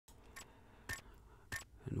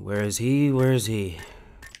Where is he? Where is he?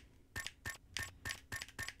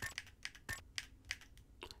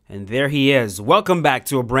 And there he is. Welcome back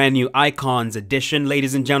to a brand new Icons edition,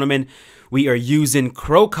 ladies and gentlemen. We are using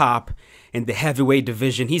Mirko in the heavyweight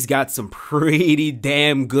division. He's got some pretty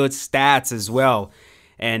damn good stats as well.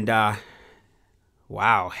 And,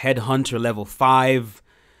 wow, Headhunter level 5,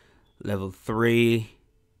 level 3.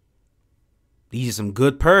 These are some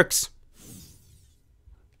good perks.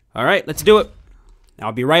 All right, let's do it.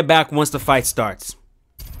 I'll be right back once the fight starts.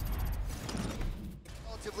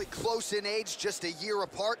 Relatively close in age, just a year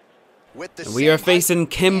apart. We are facing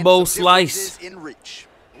Kimbo Slice.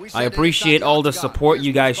 I appreciate all the support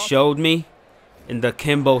you guys showed me in the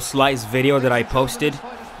Kimbo Slice video that I posted.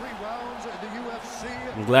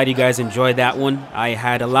 I'm glad you guys enjoyed that one. I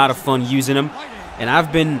had a lot of fun using him, and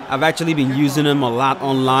I've actually been using him a lot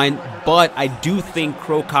online. But I do think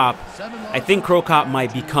Mirko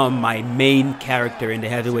might become my main character in the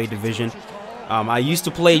heavyweight division. I used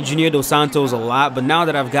to play Junior Dos Santos a lot, but now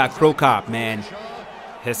that I've got Mirko, man,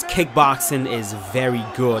 his kickboxing is very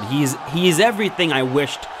good. He is everything I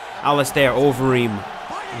wished Alistair Overeem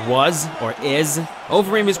was or is.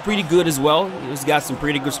 Overeem is pretty good as well. He's got some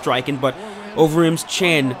pretty good striking, but Overeem's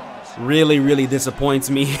chin really disappoints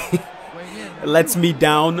me. It lets me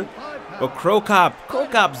down. But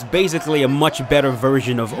Mirko's basically a much better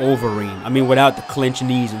version of Overeem. I mean, without the clinch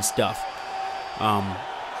knees and stuff.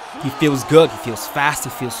 He feels good. He feels fast.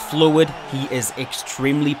 He feels fluid. He is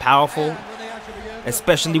extremely powerful,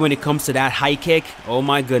 especially when it comes to that high kick. Oh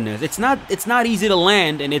my goodness, it's not easy to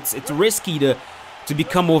land, and it's risky to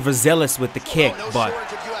become overzealous with the kick. But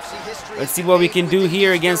let's see what we can do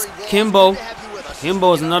here against Kimbo.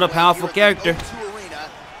 Kimbo is another powerful character.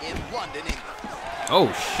 Oh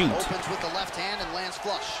shoot! Opens with the left hand and lands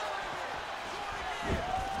flush.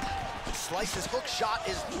 Slice's hook shot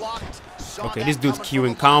is blocked. Okay, this dude's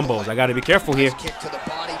queuing combos. I gotta be careful here. Kick to the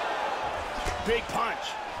body. Big punch.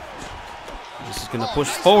 This is gonna push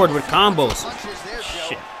forward with combos.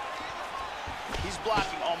 Shit. He's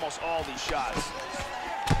blocking almost all these shots.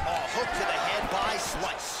 Oh, hook to the head by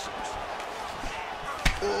Slice.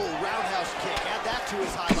 Oh, roundhouse kick. Add that to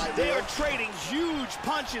his highlight reel. They are trading huge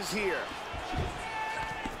punches here.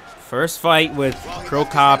 First fight with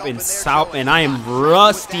Mirko in South, and I am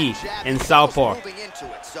rusty in Southpaw.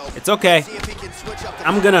 It's okay.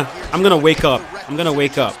 I'm gonna wake up. I'm gonna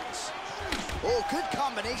wake up. Oh, good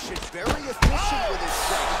combination. Very efficient with his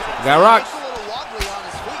strength. Got rocked. A little wobbly on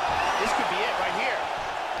his feet. This could be it right here.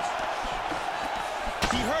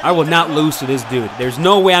 I will not lose to this dude. There's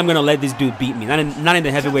no way I'm gonna let this dude beat me. Not in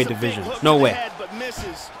the heavyweight division. No way.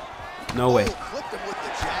 No way. Clipped him with the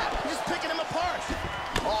jab. He's picking him apart.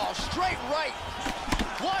 Oh, straight right.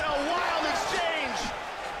 What a wild exchange.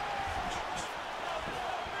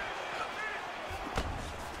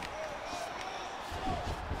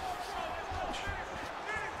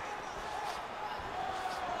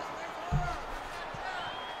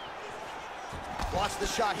 Watch the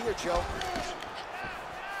shot here, Joe.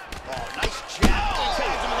 Oh, nice jab.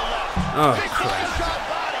 Oh crap.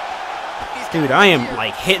 Dude, I am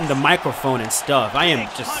like hitting the microphone and stuff. I am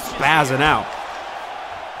just spazzing out.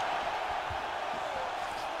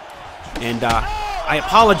 And I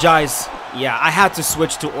apologize. Yeah, I had to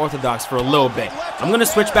switch to Orthodox for a little bit. I'm going to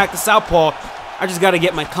switch back to Southpaw. I just got to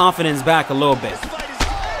get my confidence back a little bit.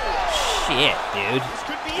 Shit, dude.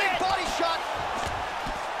 Big body shot.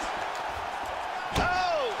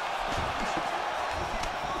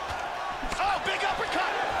 Oh, big uppercut.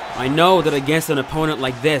 I know that against an opponent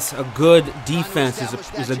like this, a good defense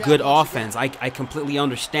is a good offense. I completely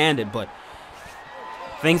understand it, but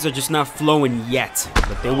things are just not flowing yet.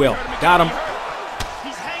 But they will. Got him.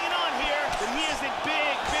 He's hanging on here, and he is in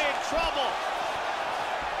big trouble.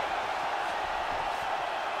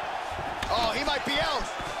 Oh, he might be out.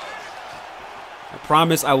 I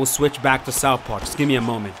promise I will switch back to Southpaw. Just give me a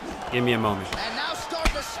moment. Give me a moment. And now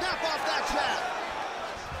starting to snap off that jab.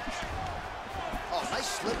 Oh, nice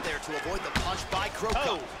slip there to avoid the punch by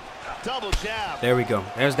Mirko. Oh, double jab. There we go.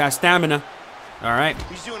 There's that stamina. All right.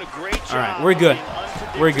 He's doing a great job. All right, we're good.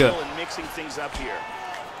 We're good. And mixing things up here.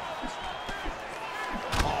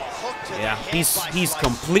 Oh, hook to Yeah, the head by he's Slice.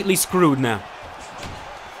 completely screwed now.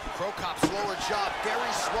 Mirko's lower jaw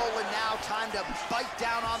very swollen now. Time to bite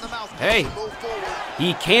down on the mouth. Hey. Move forward.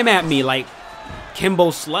 He came at me like Kimbo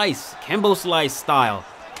Slice style.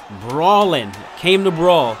 Brawling. Came to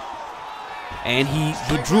brawl. And he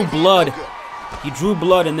drew blood. He drew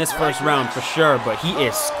blood in this first round for sure, but he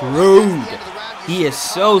is screwed. He is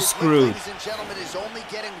so screwed. Ladies and gentlemen, is only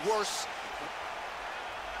getting worse.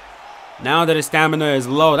 Now that his stamina is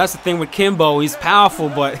low. That's the thing with Kimbo. He's powerful,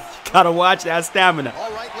 but you gotta watch that stamina.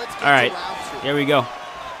 All right, All right, here we go.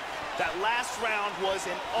 That last round was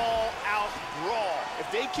an all-out brawl.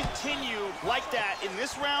 If they continue like that in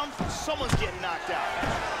this round, someone's getting knocked out.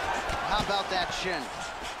 How about that shin?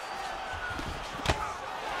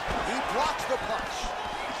 He blocks the punch.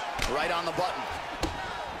 Right on the button.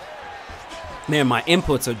 Man, my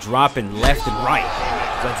inputs are dropping left and right.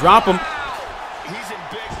 So I drop them. He's in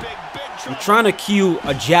big trouble. I'm trying to cue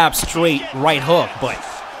a jab straight right hook, but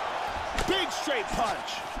Big straight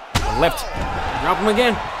punch. the left. Drop him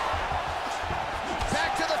again.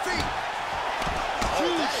 Back to the feet.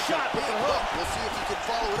 Huge shot with the hook. We'll see if he can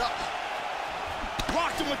follow it up.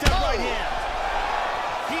 Blocked him with that right hand.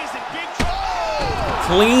 He is in big trouble.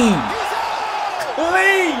 Clean.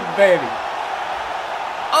 Clean, baby.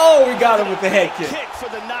 Oh, we got him with the head kick. Kick for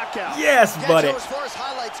the knockout. Yes, Yeah, buddy. Joe, as far as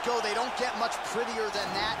highlights go, they don't get much prettier than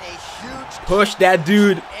that. A huge Push that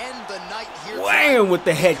dude. end the night here. Wham with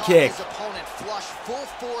the head Caught kick. his opponent flush, full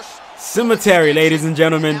force. Cemetery, ladies and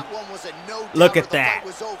gentlemen. That one was a no Look doubter. at The that. fight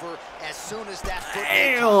was over as soon as that foot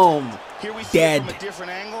made contact. Damn. Here we see it Dead. from a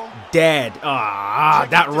different angle. Dead. Ah,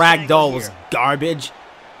 that ragdoll was garbage.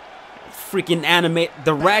 Freaking animate.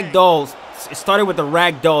 The ragdoll. It started with the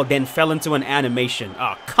ragdoll, then fell into an animation.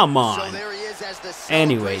 Oh, come So on. there he is as the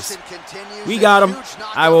Anyways, celebration continues. we A got him. huge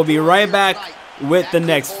knockout I will be for right here back tonight. with That the could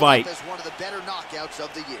next hold fight. up as one of the better knockouts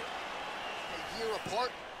of the year. A year apart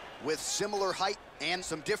with similar height and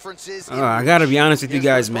some differences. in I gotta be reach. honest with you Here's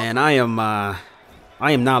guys, the man. I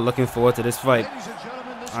am not looking forward to this fight.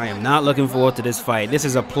 I am not looking forward to this fight. This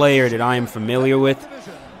is a player that I am familiar with,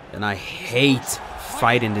 and I hate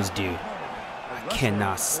fighting this dude. I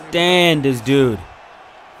cannot stand this dude.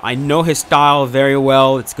 I know his style very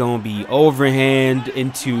well. It's going to be overhand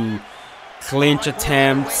into clinch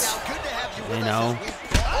attempts, Good to have you with you us know. as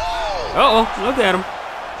we- Oh! Uh-oh, look at him.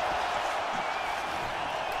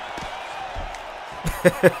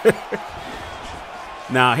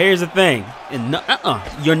 Now, here's the thing.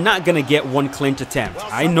 You're not going to get one clinch attempt.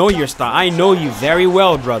 I know your style. I know you very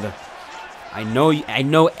well, brother. I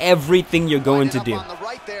know everything you're going to do. On the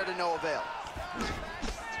right there to no avail.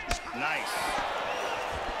 Nice.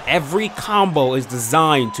 Every combo is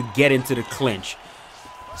designed to get into the clinch.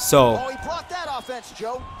 So, Oh, he blocked that offense,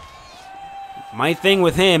 Joe. my thing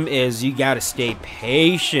with him is you got to stay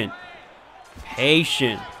patient.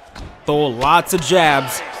 Patient. Throw lots of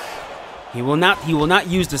jabs. He will not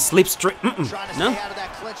use the slip straight. Trying to No. stay out of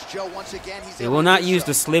that clinch, Joe. Once again, he's He able will to not do use so.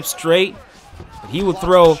 the slip straight. But he will Blocks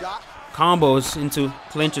throw the shot. combos into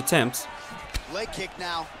clinch attempts. Leg kick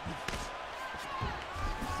now.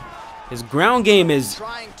 His ground game is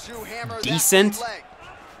Trying to hammer that decent, lead leg.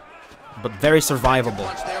 but very survivable.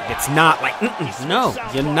 It's not like, no,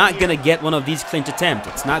 you're not going to get one of these clinch attempts.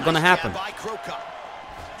 It's not going to happen. By Crocup.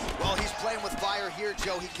 Well, he's playing with fire here,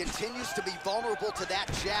 Joe. He continues to be vulnerable to that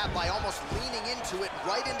jab by almost leaning into it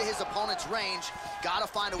right into his opponent's range. Got to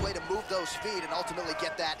find a way to move those feet and ultimately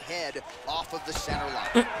get that head off of the center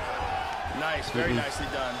line. Nice, very nicely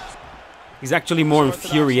done. He's actually more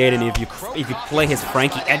infuriating if you play his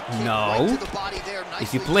Frankie No.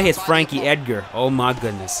 If you play his Frankie Edgar, oh my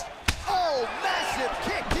goodness. Oh, massive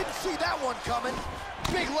kick. Didn't see that one coming.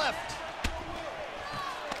 Big left.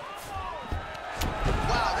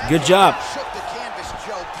 Wow, that Good job. shook the canvas,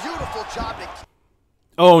 Joe. Beautiful job to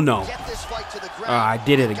Oh no. get this fight to the ground. I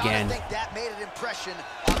did it Gotta again. think that made an impression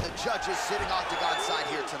on the judges sitting octagon side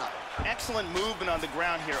here tonight. Excellent movement on the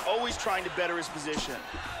ground here, always trying to better his position.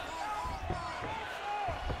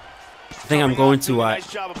 I think I'm going to Nice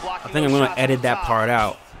job of blocking I think I'm those going shots to edit on the that top. part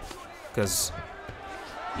out. Cuz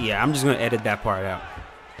yeah, I'm just going to edit that part out.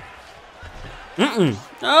 No.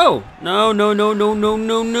 No, no, no, no, no,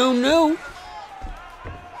 no, no, no.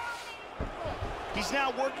 He's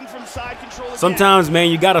now working from side control again. Sometimes, man,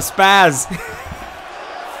 you got to spaz.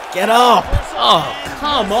 Get up. Oh,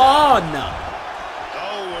 come on.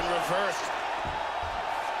 Oh, and reversed.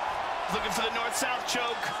 Looking for the north-south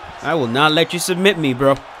choke. I will not let you submit me,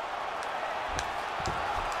 bro. Shh,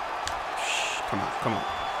 come on, come on,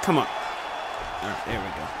 come on. All right, there we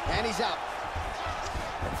go. And he's out.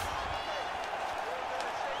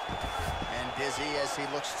 And Dizzy as he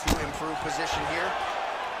looks to improve position here.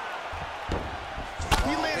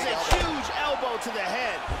 He lands a huge elbow to the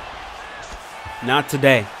head. Not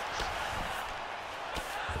today.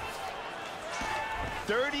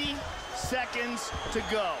 30 seconds to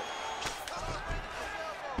go.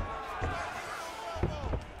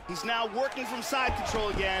 He's now working from side control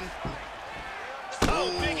again.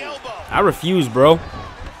 Oh, big elbow. I refuse, bro.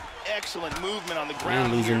 Excellent movement on the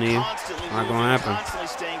ground. lose a here, knee. constantly Not moving, gonna happen. Constantly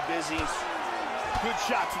staying busy. Good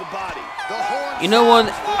shot to the body. The horn You know what?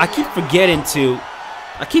 sounds. I keep forgetting to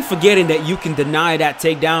I keep forgetting that you can deny that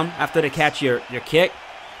takedown after they catch your kick.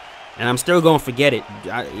 And I'm still going to forget it.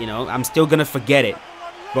 I'm still going to forget it.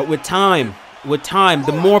 But with time,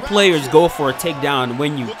 the more players go for a takedown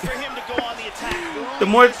when you... the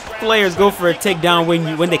more players go for a takedown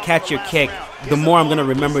when they catch your kick, the more I'm going to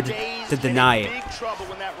remember to deny it.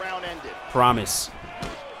 Promise.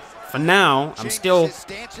 For now, I'm still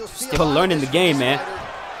learning the game, man.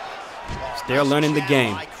 Still learning the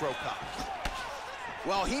game.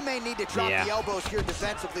 Well, he may need to drop the elbows here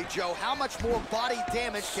defensively, Joe. How much more body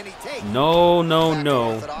damage can he take? No.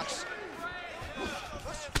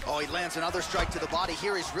 Oh, he lands another strike to the body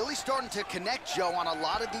here. He's really starting to connect, Joe, on a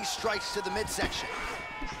lot of these strikes to the midsection.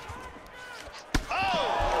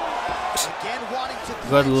 Oh! Again, wanting to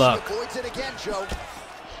good luck. Avoids it again, Joe.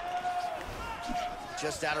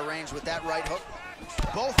 Just out of range with that right hook.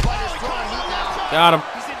 Both fighters throwing heat now. Got him.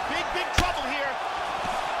 He's in big trouble here.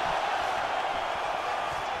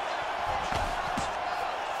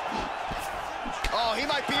 Oh, he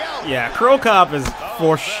might be out. Yeah, Cro Cop is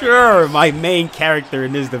for sure my main character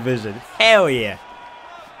in this division. Hell yeah.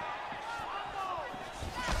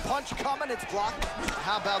 Punch coming, it's blocked.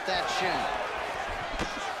 How about that shin?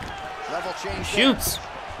 Level change. Shoots.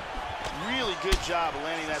 There. Really good job of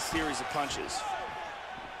landing that series of punches.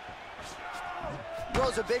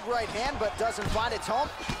 Throws a big right hand, but doesn't find its home.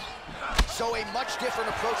 So a much different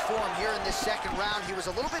approach for him here in this second round. He was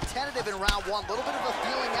a little bit tentative in round one, a little bit of a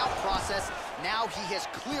feeling out process. Now he has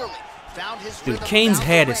clearly found his rhythm. Dude, Kane's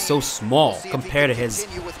head is so small compared to his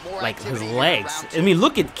legs. I mean,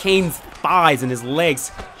 look at Kane's thighs and his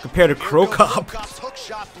legs compared to Cro Cop.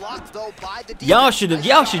 Y'all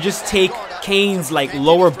should just take Kane's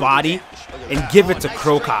lower body and give it to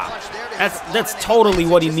Cro Cop. That's totally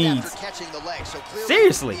what he needs.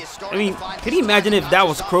 Seriously. I mean, can you imagine if that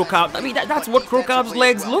was Cro Cop? I mean, that's what Cro Cop's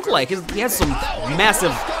legs look like. He has some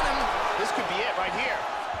massive... This could be it right here.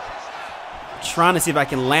 Trying to see if I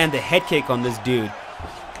can land a head kick on this dude.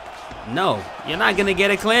 No, you're not going to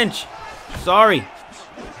get a clinch. Sorry.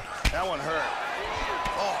 That one hurt.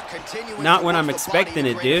 Oh, not when I'm expecting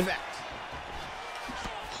it, dude.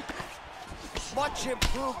 Much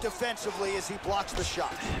improved defensively as he blocks the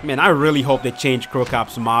shot. Man, I really hope they change Cro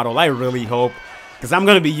Cop's model. I really hope. Because I'm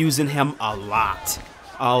going to be using him a lot.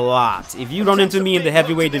 A lot. If you run into me in the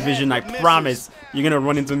heavyweight division, I promise you're going to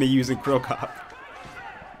run into me using Cro Cop.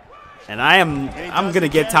 And I'm going to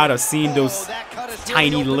get tired of seeing those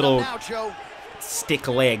tiny little stick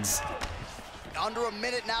legs.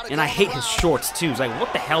 And I hate his shorts, too. It's like,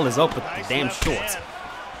 what the hell is up with the damn shorts?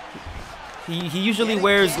 He usually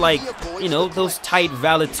wears, those tight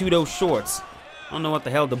Valetudo shorts. I don't know what the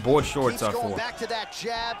hell the board shorts are for. Back to that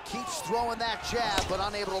jab, keeps throwing that jab, but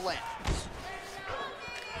unable to land.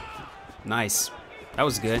 Nice. That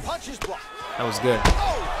was good. That was good.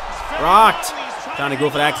 Rocked. Trying to go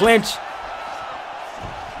for that clinch.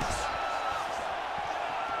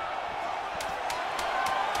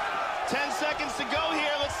 Seconds to go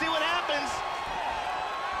here. Let's see what happens.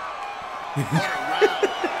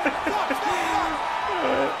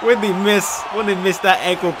 When they miss that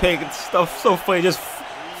ankle pick, it's stuff so funny. Just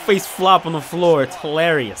face flop on the floor. It's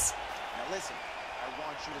hilarious. Now listen, I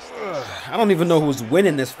want you to stay. I don't even know who's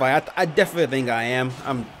winning this fight. I definitely think I am.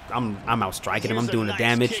 I'm outstriking him. I'm doing the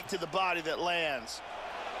damage. Kick to the body that lands.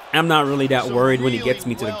 I'm not really that worried when he gets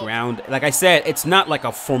me to the ground. Like I said, it's not like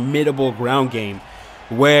a formidable ground game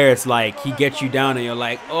where it's like he gets you down and you're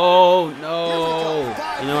like, oh no.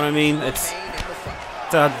 You know what I mean? It's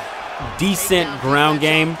a decent ground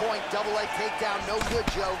game.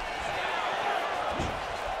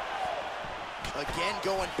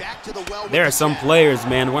 There are some players,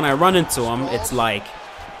 man, when I run into them, it's like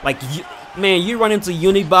man, you run into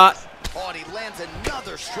Unibot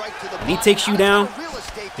and he takes you down,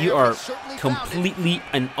 you are completely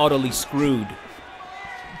and utterly screwed.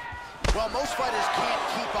 Well, most fighters can't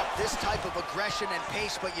keep up this type of aggression and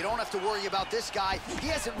pace, but you don't have to worry about this guy. He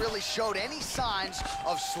hasn't really showed any signs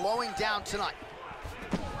of slowing down tonight.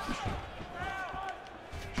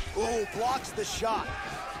 Ooh, blocks the shot.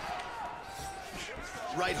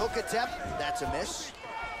 Right hook attempt, that's a miss.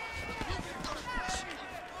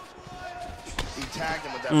 He tagged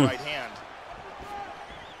him with that right hand.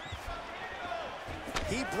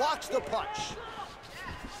 He blocks the punch.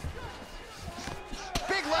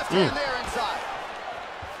 Big left hand there inside.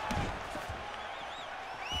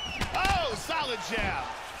 Oh, solid jab.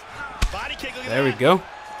 Body kick. There we go.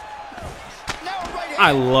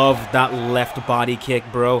 I love that left body kick,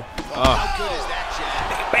 bro. How good is that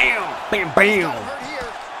jab? Bam, bam, bam.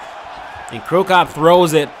 And Cro Cop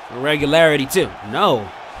throws it with regularity too. No.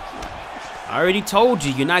 I already told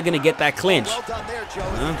you, you're not going to get that clinch. Well done there, Joe.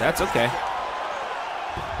 That's okay.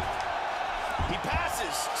 He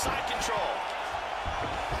passes. Side control.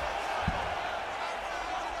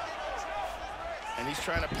 And he's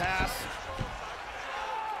trying to pass.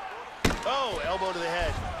 Oh, elbow to the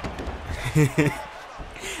head.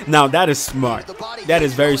 Now that is smart. That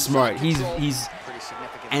is very smart. He's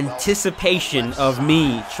anticipation of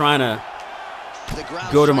me trying to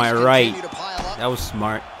go to my right. That was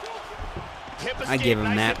smart. I give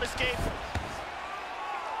him that.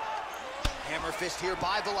 Hammer fist here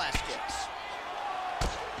by Velasquez.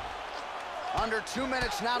 Under 2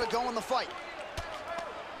 minutes now to go in the fight.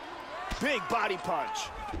 Big body punch.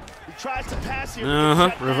 He tries to pass here.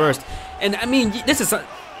 Reversed. And I mean, this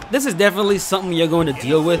is definitely something you're going to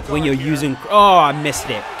deal with when you're using. Oh, I missed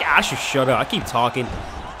it. God, I should shut up. I keep talking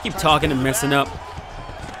and messing up.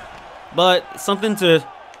 But something to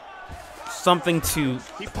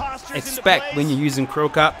expect when you're using Cro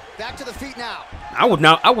Cop. Back to the feet now. I would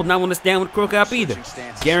not want to stand with Cro Cop either.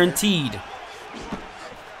 Guaranteed.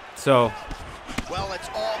 So Well, it's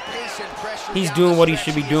all pace and pressure. he's doing what he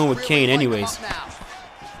should be doing with Kane anyways.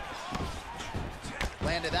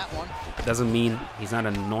 Landed that one. Doesn't mean he's not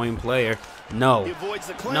an annoying player. No. He avoids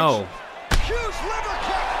the clinch. No. Huge liver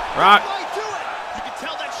kick. Rock. Might do it. You can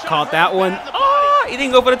tell that shot Caught hurt that one. bad in the body. Oh, he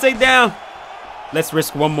didn't go for the takedown. Let's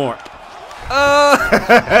risk one more. Oh. He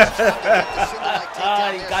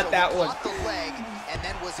got that one. Caught the leg and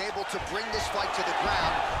then was able to bring this fight to the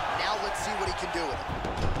ground. Now let's see what he can do with it.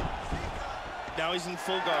 Now he's in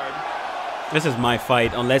full guard. This is my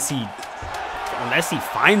fight, unless he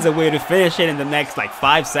finds a way to finish it in the next like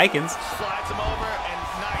 5 seconds. Slides him over and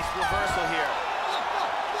nice reversal here.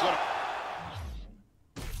 What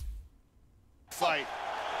a fight.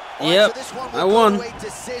 Yep, I won.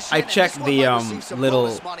 I checked the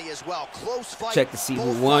check to see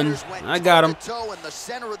who won. I got him.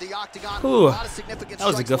 Whew. That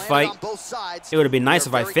was a good fight. It would have been nice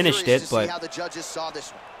if I finished it, but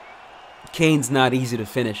Kane's not easy to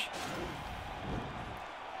finish.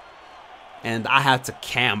 And I had to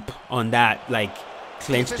camp on that, like,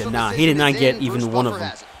 clinch did not. He did not get even one of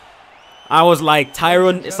them. I was like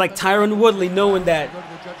Tyron. It's like Tyron Woodley knowing that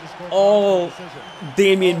all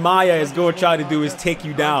Damian Maia is going to try to do is take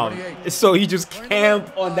you down. So he just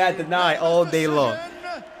camped on that deny all day long.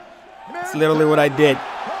 It's literally what I did.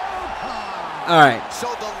 All right. So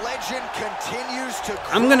the legend continues to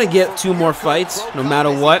grow. I'm going to get 2 more fights no matter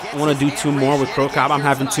what. I want to do 2 more with Cro Cop. I'm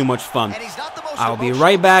having too much fun. I'll be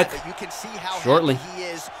right back shortly. He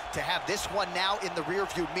is to have this one now in the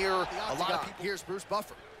rearview mirror. A lot of people. Here's Bruce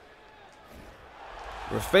Buffer.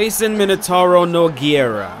 We're facing Minotauro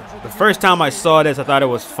Nogueira. The first time I saw this, I thought it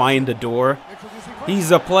was Find the Door.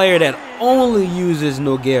 He's a player that only uses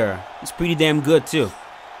Nogueira. He's pretty damn good too.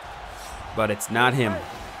 But it's not him.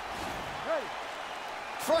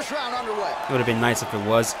 First round underway. It would have been nice if it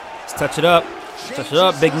was. Let's touch it up. Touch it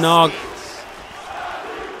up, Big Nog.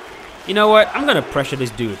 You know what? I'm going to pressure this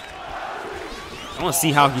dude. I want to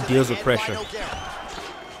see how he deals with pressure.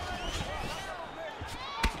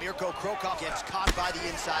 Mirko gets caught by the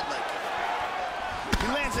inside leg. He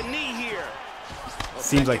lands a knee here.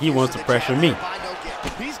 Seems like he wants to pressure me.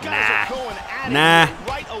 These guys are going at it Nah.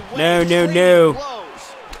 right away. No.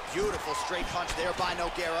 Beautiful straight punch there by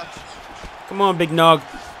Nogueira. Come on, Big Nog.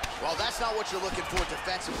 Well, that's not what you're looking for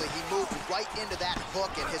defensively. He moved right into that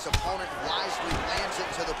hook, and his opponent wisely lands it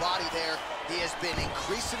to the body there. He has been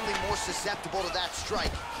increasingly more susceptible to that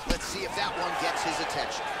strike. Let's see if that one gets his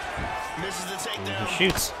attention. Misses the takedown. He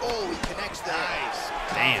shoots. Oh, he connects there. Nice.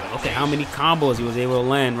 Damn, look at how many combos he was able to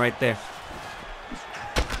land right there.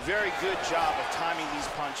 Very good job of timing these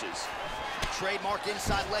punches. Trademark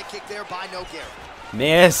inside leg kick there by Nogueira.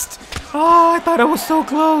 Missed. Oh, I thought it was so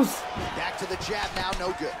close. Back to the jab now,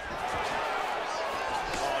 no good.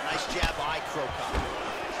 Oh, nice jab by Cro Cop.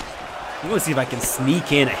 I'm going to see if I can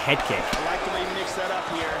sneak in a head kick. I like the way he mixed that up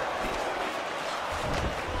here.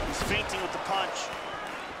 He's feinting with the punch.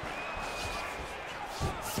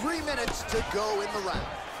 3 minutes to go in the round.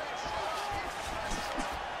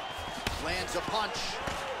 Lands a punch.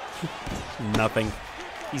 Nothing.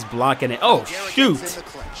 He's blocking it. Oh, shoot.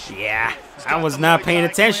 Yeah, I was not paying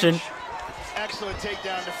attention. Excellent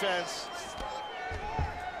takedown defense.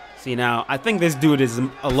 See, now, I think this dude is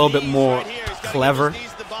a little bit more clever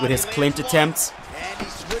with his clinch attempts. And he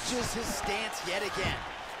switches his stance yet again.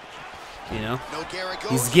 You know,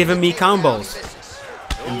 he's giving me combos.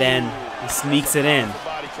 And then he sneaks it in.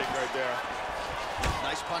 Body kick right there.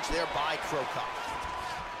 Nice punch there by Cro Cop.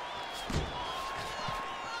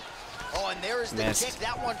 Oh, and there is the Missed. kick.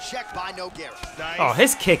 That one checked by Nogueira. Nice. Oh,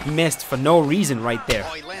 his kick missed for no reason right there.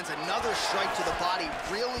 Oh, he lands another strike to the body,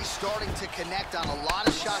 really starting to connect on a lot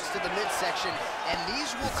of shots to the midsection, and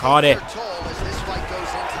these will Caught take it. their toll as this fight goes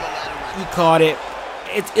into the latter round. He caught it.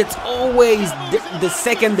 It's always the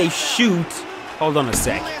second they shoot. Hold on a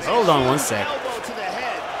sec. Hold on one sec. Elbow to the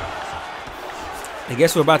head. I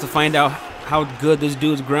guess we're about to find out how good this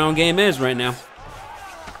dude's ground game is right now.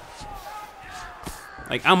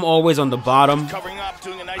 Like, I'm always on the bottom. Covering up,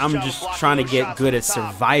 doing a nice I'm job of just blocking trying to those get shots good from at the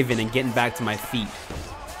top. surviving and getting back to my feet.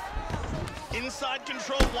 Inside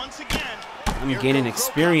control once again. I'm gaining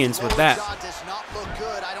experience with that. Does not look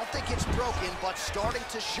good. I don't think it's broken, but starting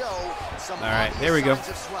to show some All right, obvious there we go. signs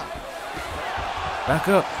of swelling. Back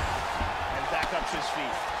up. And back up to his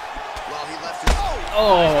feet. Well, he left it.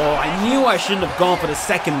 Oh, I knew I shouldn't have gone for the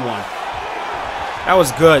second one. That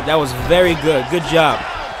was good. That was very good. Good job.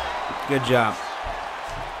 Good job.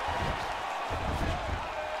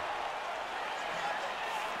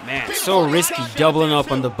 Man, so risky doubling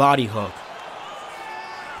up on the body hook.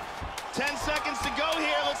 10 seconds to go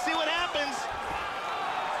here. Let's see what happens.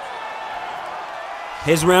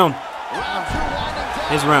 His round. Round two winding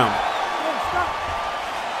down. His round.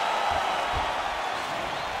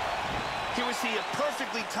 Here we see a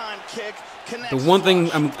perfectly timed kick. The one thing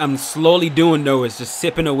I'm slowly doing though is just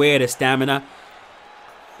sipping away at his stamina.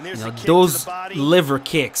 You know, those liver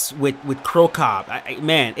kicks with Crow Cop,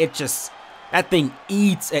 man, it just, that thing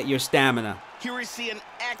eats at your stamina. Here we see an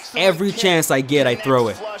excellent Every kick. chance I get, I throw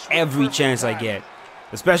it. Connects flush with Every perfect chance I timing. get.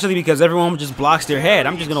 Especially because everyone just blocks their head.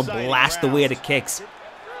 I'm just going to blast away the kicks.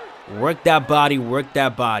 Work that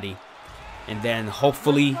body. And then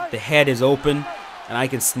hopefully the head is open and I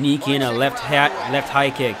can sneak in a left high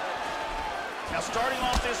kick. Now starting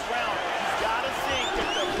off this round, you've got to think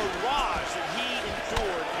that the barrage that he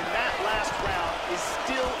endured in that last round is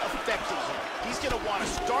still affecting him. He's going to want to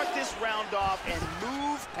start this round off and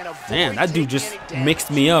move and avoid Man, that dude taking just any damage.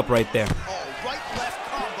 mixed me up right there. Oh, right-left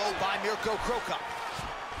combo by Mirko Crow Cop.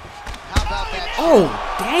 How about that? Oh,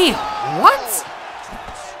 damn. What?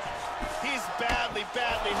 He's badly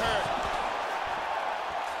hurt.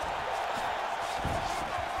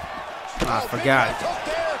 I forgot.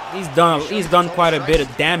 He's done quite a bit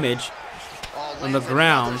of damage on the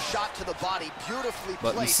ground.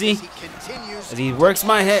 But you see, as he works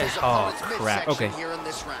my head. Oh, crap. Okay.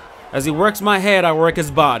 As he works my head, I work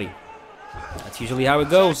his body. That's usually how it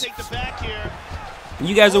goes. Take the back here.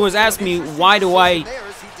 You guys always ask me, why do I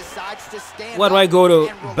go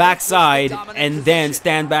to backside and then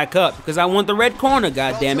stand back up? Because I want the red corner,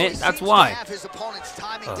 goddammit. That's why.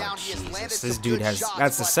 Oh, Jesus. This dude has,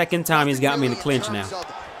 that's the second time he's got me in the clinch now.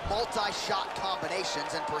 Multi-shot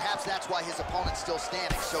combinations, and perhaps that's why his opponent's still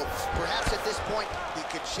standing. So perhaps at this point he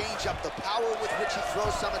could change up the power with which he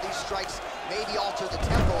throws some of these strikes, maybe alter the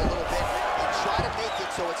tempo a little bit, and try to make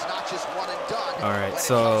it so it's not just one and done. All right, when it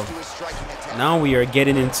so comes to his striking attempt. now we are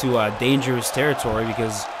getting into dangerous territory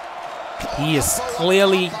because he is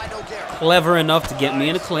clearly clever enough to get me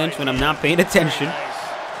in a clinch when I'm not paying attention,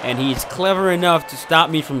 and he's clever enough to stop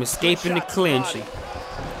me from escaping the clinch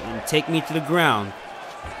and take me to the ground.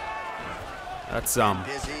 That's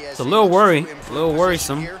it's a little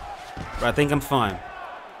worrisome, but I think I'm fine.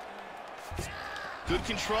 Good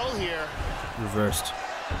control here. Reversed.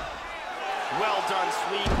 Well done,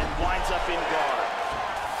 sweep, and winds up in guard.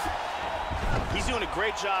 He's doing a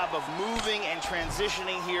great job of moving and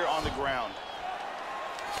transitioning here on the ground.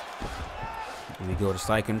 We go to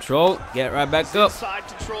side control. Get right back up. Side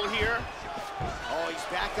control here. Oh, he's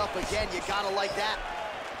back up again. You gotta like that.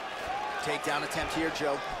 Takedown attempt here,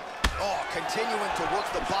 Joe. Oh, continuing to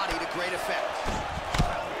work the body to great effect.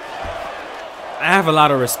 I have a lot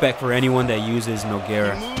of respect for anyone that uses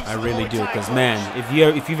Nogueira. I really do, because man, if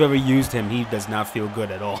you've ever used him, he does not feel good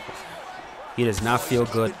at all. He does not feel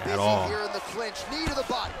good at all.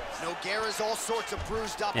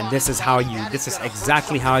 And this is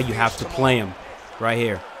exactly how you have to play him, right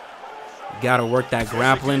here. You gotta work that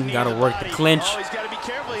grappling, you gotta work the clinch.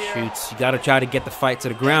 Shoots, you gotta try to get the fight to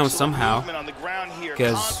the ground somehow,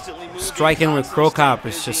 because striking with Crow Cop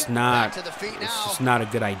is just not, a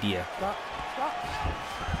good idea.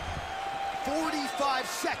 45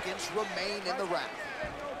 seconds remain in the round.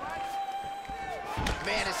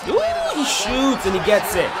 Ooh, he shoots and he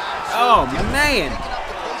gets it. Oh man,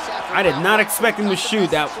 I did not expect him to shoot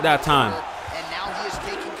that time. And now he is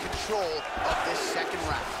taking control of this second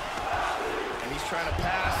round. And he's trying to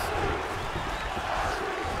pass.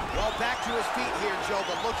 Well, back to his feet here, Joe,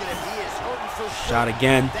 but look at him. He is hurting for sure. Shot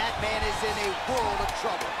again. That man is in a world of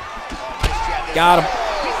trouble. Nice jab there. Got him.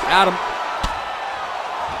 Got him.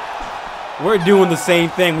 We're doing the same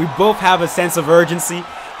thing. We both have a sense of urgency.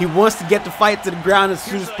 He wants to get the fight to the ground as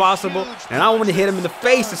soon as possible, and I want to hit him in the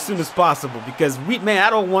face as soon as possible because, man, I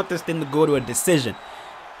don't want this thing to go to a decision.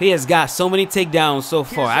 He has got so many takedowns so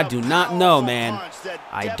far. I do not know, man.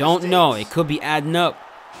 I don't know. It could be adding up.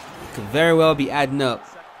 It could very well be adding up.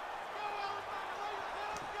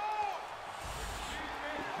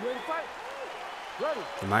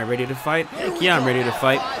 Am I ready to fight? Heck yeah, I'm ready to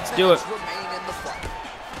fight. Let's do it.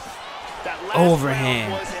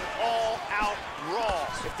 Overhand.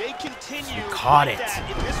 Caught it.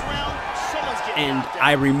 And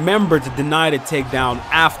I remember to deny the takedown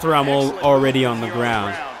after I'm already on the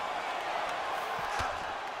ground.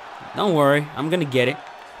 Don't worry, I'm gonna get it.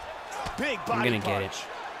 I'm gonna get it.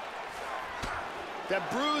 That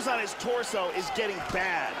bruise on his torso is getting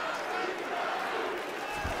bad.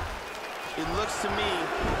 It looks to me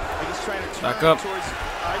like he's trying to turn towards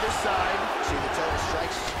either side. See the total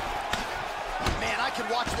strikes. Man, I could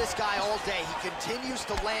watch this guy all day. He continues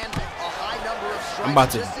to land a high number of strikes. I'm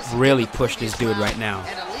about to really push this dude right now.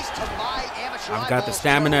 I've got the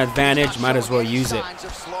stamina advantage. Might as well use it.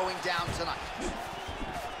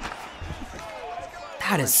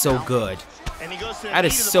 That is so good. That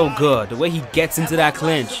is so good. The way he gets into that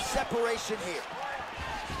clinch.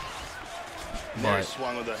 But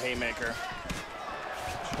swung with a haymaker.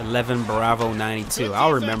 11 Bravo 92.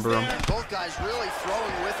 I'll remember him. Both guys really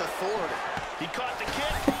throwing with authority. He caught the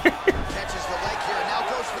kick. Catches the leg here. Now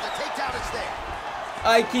goes for the takedown. It's there.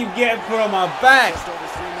 I keep getting put on my back. Just over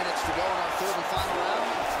 3 minutes to go in our third and final round.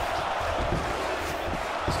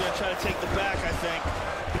 He's gonna try to take the back, I think.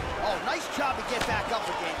 Oh, nice job to get back up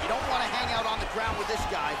again. You don't want to hang out on the ground with this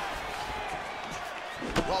guy.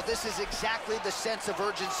 Well, this is exactly the sense of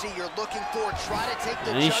urgency you're looking for. Try to take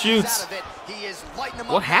the judges out of it. He is lighting him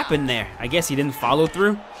up. What happened there? I guess he didn't follow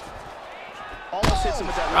through. Almost hits him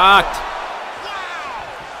with that. Rocked.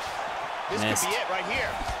 Wow. This Missed. could be it right here.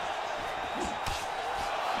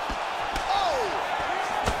 Oh!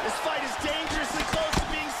 This fight is dangerously close to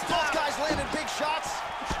being stopped. Both guys landing big shots.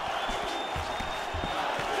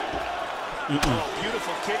 Oh,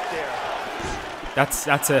 beautiful kick there.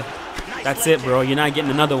 That's it, bro. You're not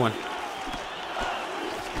getting another one.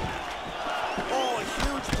 Oh, a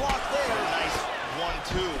huge block there. Nice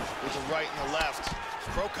 1-2 with the right and the left.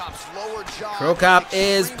 Krokop's lower jaw. Cro Cop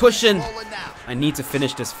is pushing. I need to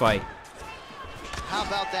finish this fight. How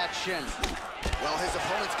about that shin? Well, his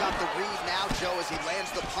opponent's got the read now, Joe, as he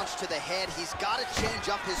lands the punch to the head. He's got to change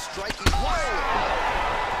up his striking.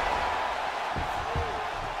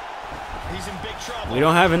 He's in big trouble. We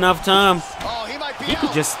don't have enough time. Oh, he might be He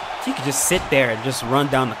could just sit there and just run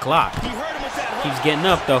down the clock. He hurt him with that hook. Keeps getting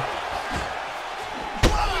up though.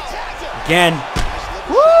 Oh, Again.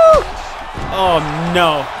 Woo! Oh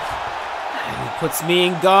no. He puts me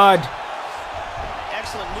in guard.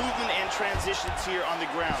 excellent movement and transitions here on the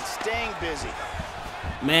ground, staying busy.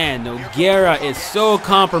 Man, Nogueira is so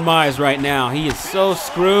compromised right now. He is so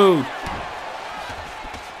screwed.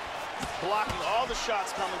 Blocking all the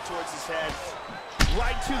shots coming towards his head.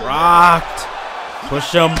 Right to the Rocked.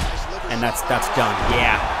 Push him. And that's done.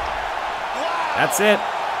 Yeah. That's it.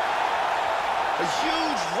 A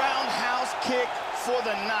huge roundhouse kick for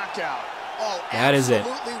the knockout. Oh, that is it.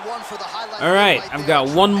 one for the highlight. All right, I've got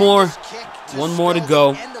one more to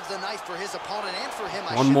go.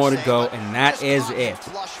 One more to go, and that is it.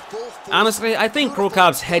 Honestly, I think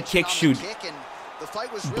Krokop's head kick should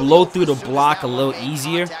blow through the block a little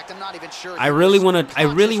easier. I really want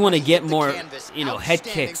to get more, head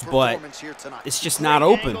kicks, but it's just not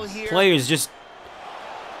open. Players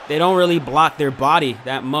they don't really block their body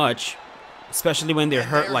that much, especially when they're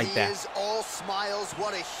hurt like that.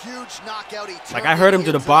 Like, I hurt him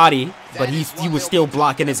to the body, but he was still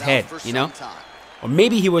blocking his head, Or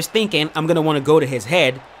maybe he was thinking, I'm going to want to go to his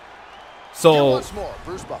head. So,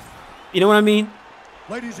 you know what I mean?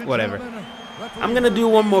 Whatever. I'm going to do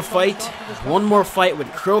one more fight. One more fight with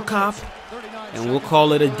Krokop, and we'll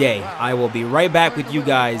call it a day. I will be right back with you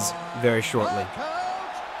guys very shortly.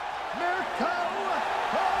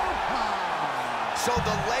 So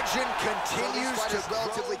the legend continues to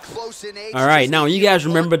relatively close in age. All right, now you guys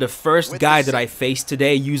remember the first guy that I faced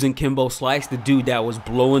today using Kimbo Slice, the dude that was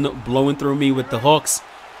blowing through me with the hooks.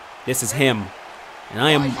 This is him, and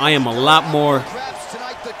I am a lot more.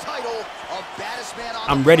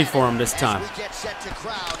 I'm ready for him this time.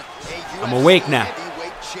 I'm awake now.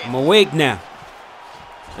 I'm awake now.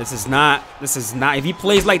 This is not. If he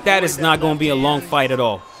plays like that, it's not going to be a long fight at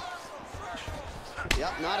all.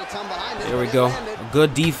 There we go. A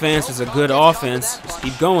good defense is a good offense. Let's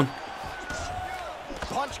keep going.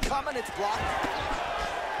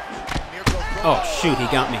 Oh, shoot, he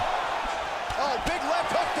got me.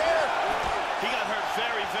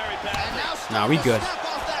 Nah, we good.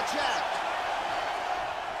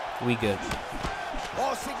 We good.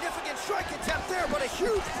 Oh, significant strike attempt there, but a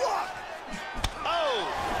huge block. Oh!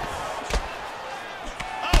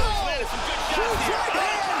 Oh, he's landed some good shots here.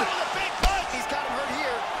 Right hand. With a big punch. He's got him hurt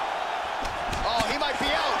here. Oh, he might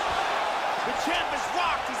be out. The champ is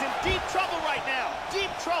rocked. He's in deep trouble right now.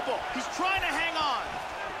 Deep trouble. He's trying to hang on.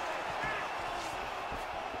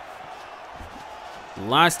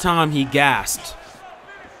 Last time he gasped.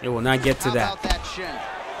 It will not get to How that. about that shin?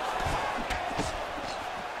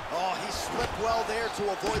 Oh, he slipped well there to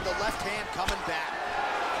avoid the left hand coming back.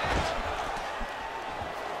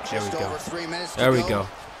 There we Just go. over 3 minutes There to we go.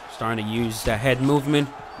 Starting to use the head movement.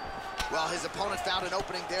 Well, his opponent found an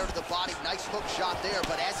opening there to the body. Nice hook shot there,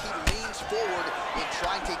 but as he leans forward in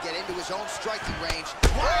trying to get into his own striking range.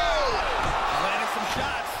 Whoa! Landing some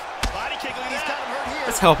shots. Body kick. Look at He's got him hurt here.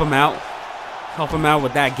 Let's help him out. Help him out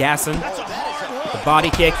with that gassing. That's a hard hook. The body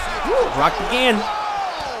kick. Woo, rocked again.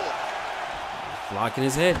 Whoa! Blocking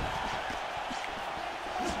his head.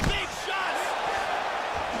 Big shots.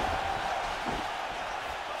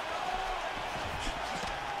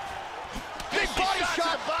 Big body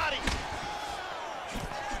shot. Body.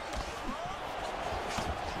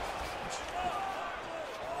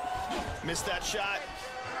 Missed that shot.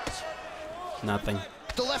 Nothing.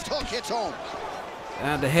 The left hook hits home.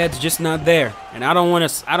 The head's just not there, and I don't want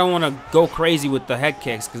to go crazy with the head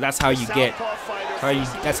kicks because that's how you get.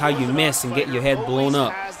 That's how you miss and get your head blown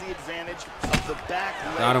up.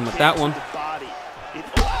 Got him with that one.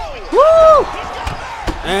 Woo!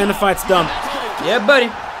 And the fight's done. Yeah, buddy.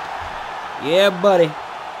 Yeah, buddy.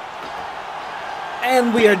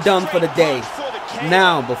 And we are done for the day.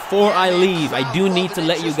 Now, before I leave, I do need to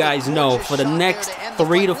let you guys know for the next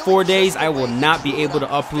 3 to 4 days, I will not be able to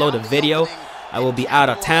upload a video. I will be out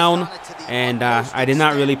of town, and I did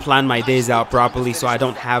not really plan my days out properly, so I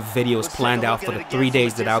don't have videos planned out for the 3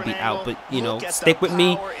 days that I'll be out. But, you know, stick with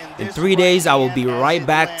me. In 3 days, I will be right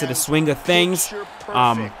back to the swing of things.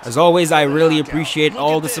 As always, I really appreciate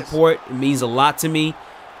all the support. It means a lot to me.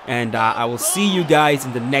 And I will see you guys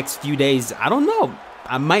in the next few days. I don't know.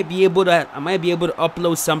 I might be able to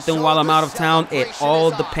upload something while I'm out of town. It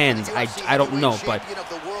all depends. I don't know, but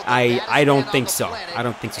I don't think so. I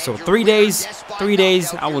don't think so. So 3 days,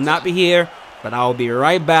 I will not be here, but I will be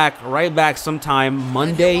right back sometime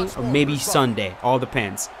Monday or maybe Sunday. All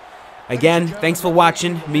depends. Again, thanks for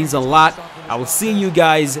watching. It means a lot. I will see you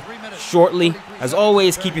guys shortly. As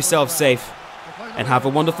always, keep yourself safe and have a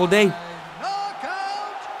wonderful day.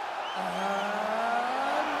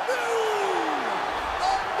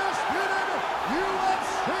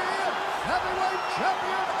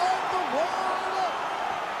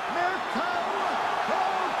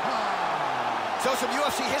 So some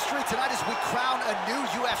UFC history tonight as we crown a new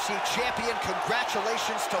UFC champion.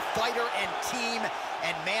 Congratulations to fighter and team.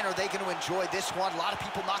 And man, are they going to enjoy this one. A lot of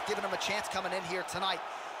people not giving them a chance coming in here tonight.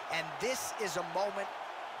 And this is a moment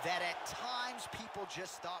that at times people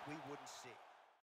just thought we wouldn't see.